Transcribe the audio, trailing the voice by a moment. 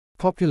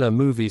Popular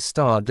movie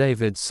star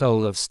David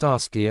Soul of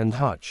Starsky and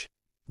Hutch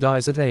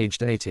dies at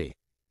aged 80.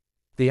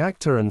 The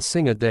actor and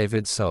singer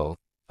David Soul,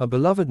 a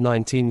beloved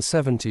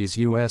 1970s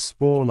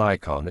US-born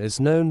icon, is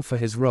known for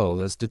his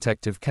role as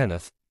Detective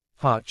Kenneth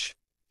Hutch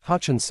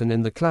Hutchinson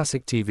in the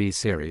classic TV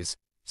series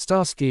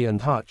Starsky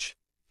and Hutch.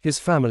 His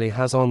family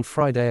has on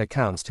Friday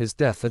announced his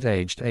death at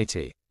aged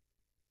 80.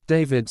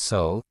 David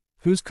Soul,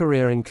 whose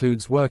career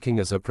includes working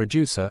as a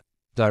producer,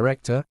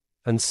 director,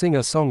 and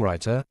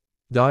singer-songwriter,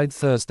 died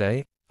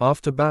Thursday,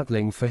 after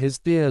battling for his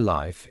dear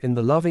life in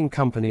the loving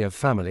company of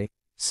family,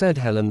 said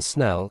Helen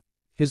Snell,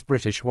 his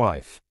British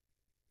wife.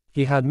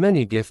 He had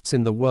many gifts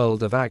in the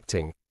world of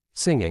acting,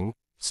 singing,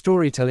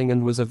 storytelling,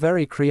 and was a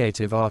very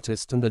creative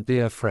artist and a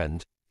dear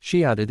friend,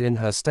 she added in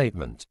her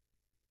statement.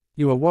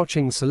 You are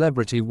watching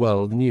Celebrity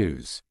World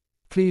News.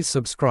 Please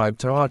subscribe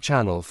to our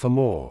channel for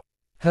more.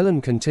 Helen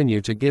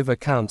continued to give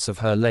accounts of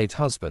her late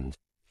husband.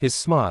 His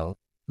smile,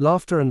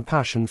 laughter and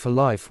passion for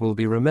life will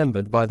be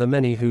remembered by the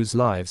many whose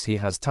lives he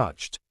has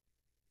touched.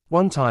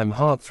 One-time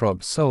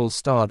heartthrob Soul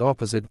starred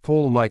opposite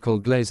Paul Michael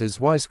Glaser's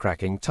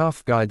wisecracking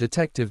tough guy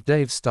Detective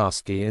Dave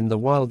Starsky in the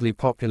wildly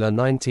popular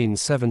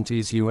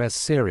 1970s US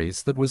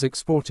series that was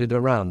exported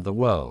around the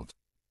world.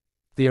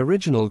 The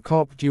original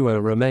cop duo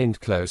remained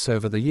close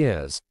over the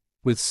years,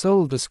 with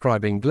Soul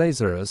describing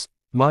Glaser as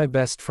 "my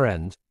best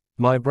friend,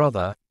 my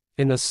brother,"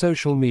 in a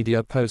social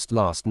media post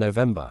last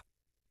November.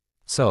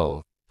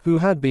 Soul, who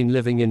had been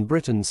living in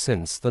Britain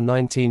since the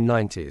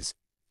 1990s,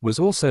 was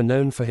also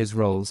known for his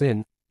roles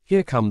in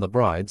Here Come the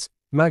Brides,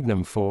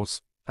 Magnum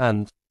Force,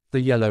 and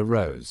The Yellow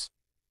Rose.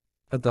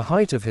 At the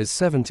height of his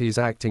 70s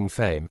acting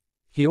fame,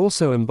 he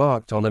also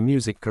embarked on a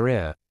music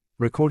career,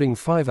 recording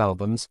 5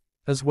 albums,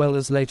 as well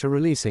as later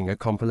releasing a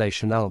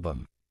compilation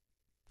album.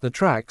 The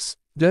tracks,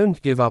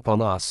 Don't Give Up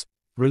on Us,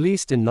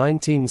 released in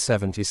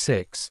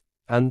 1976,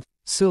 and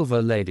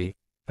Silver Lady,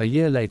 a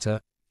year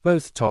later,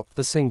 both topped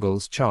the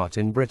singles chart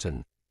in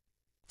Britain.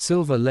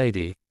 Silver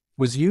Lady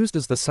was used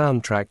as the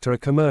soundtrack to a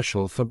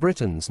commercial for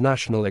Britain's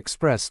National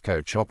Express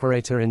coach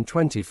operator in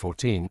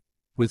 2014,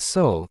 with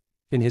Soul,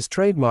 in his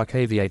trademark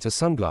aviator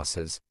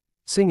sunglasses,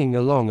 singing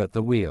along at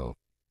the wheel.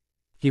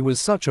 He was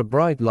such a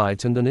bright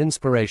light and an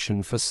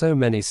inspiration for so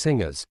many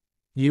singers,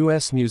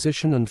 US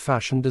musician and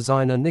fashion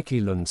designer Nikki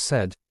Lund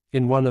said,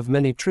 in one of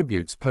many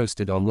tributes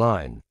posted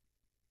online.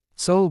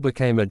 Soul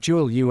became a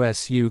dual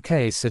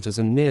US-UK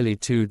citizen nearly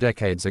 2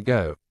 decades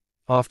ago,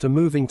 after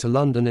moving to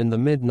London in the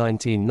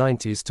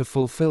mid-1990s to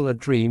fulfill a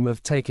dream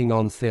of taking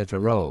on theatre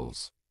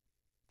roles.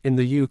 In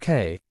the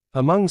UK,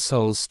 among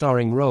Soul's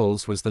starring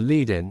roles was the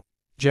lead in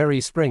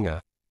Jerry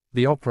Springer,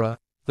 the opera,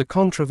 the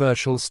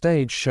controversial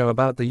stage show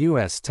about the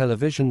US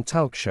television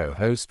talk show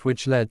host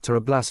which led to a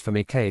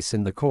blasphemy case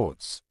in the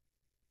courts.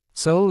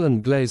 Soul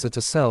and Glaser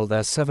to sell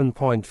their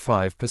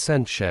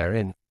 7.5% share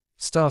in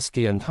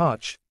Starsky and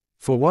Hutch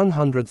for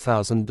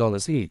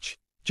 $100,000 each,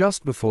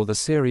 just before the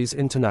series'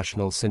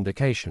 international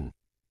syndication.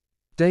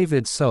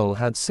 David Soul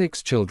had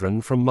 6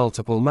 children from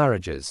multiple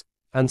marriages,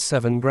 and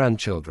 7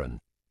 grandchildren.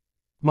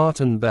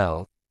 Martin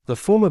Bell, the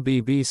former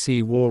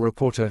BBC war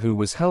reporter who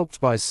was helped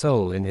by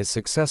Soul in his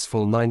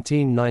successful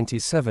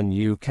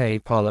 1997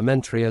 UK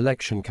parliamentary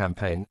election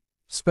campaign,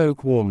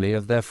 spoke warmly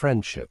of their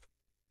friendship.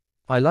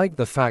 I like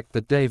the fact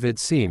that David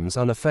seems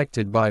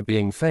unaffected by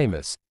being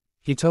famous,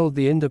 he told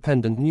the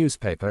Independent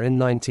newspaper in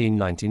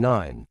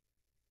 1999.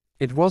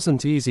 It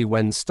wasn't easy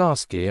when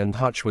Starsky and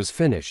Hutch was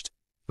finished,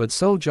 but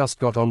Soul just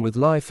got on with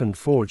life and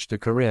forged a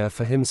career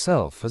for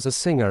himself as a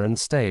singer and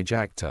stage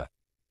actor.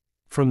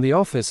 From the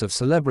office of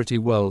Celebrity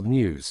World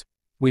News,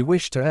 we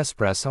wish to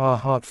express our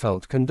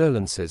heartfelt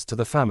condolences to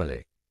the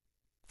family.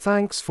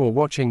 Thanks for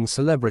watching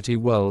Celebrity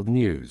World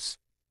News.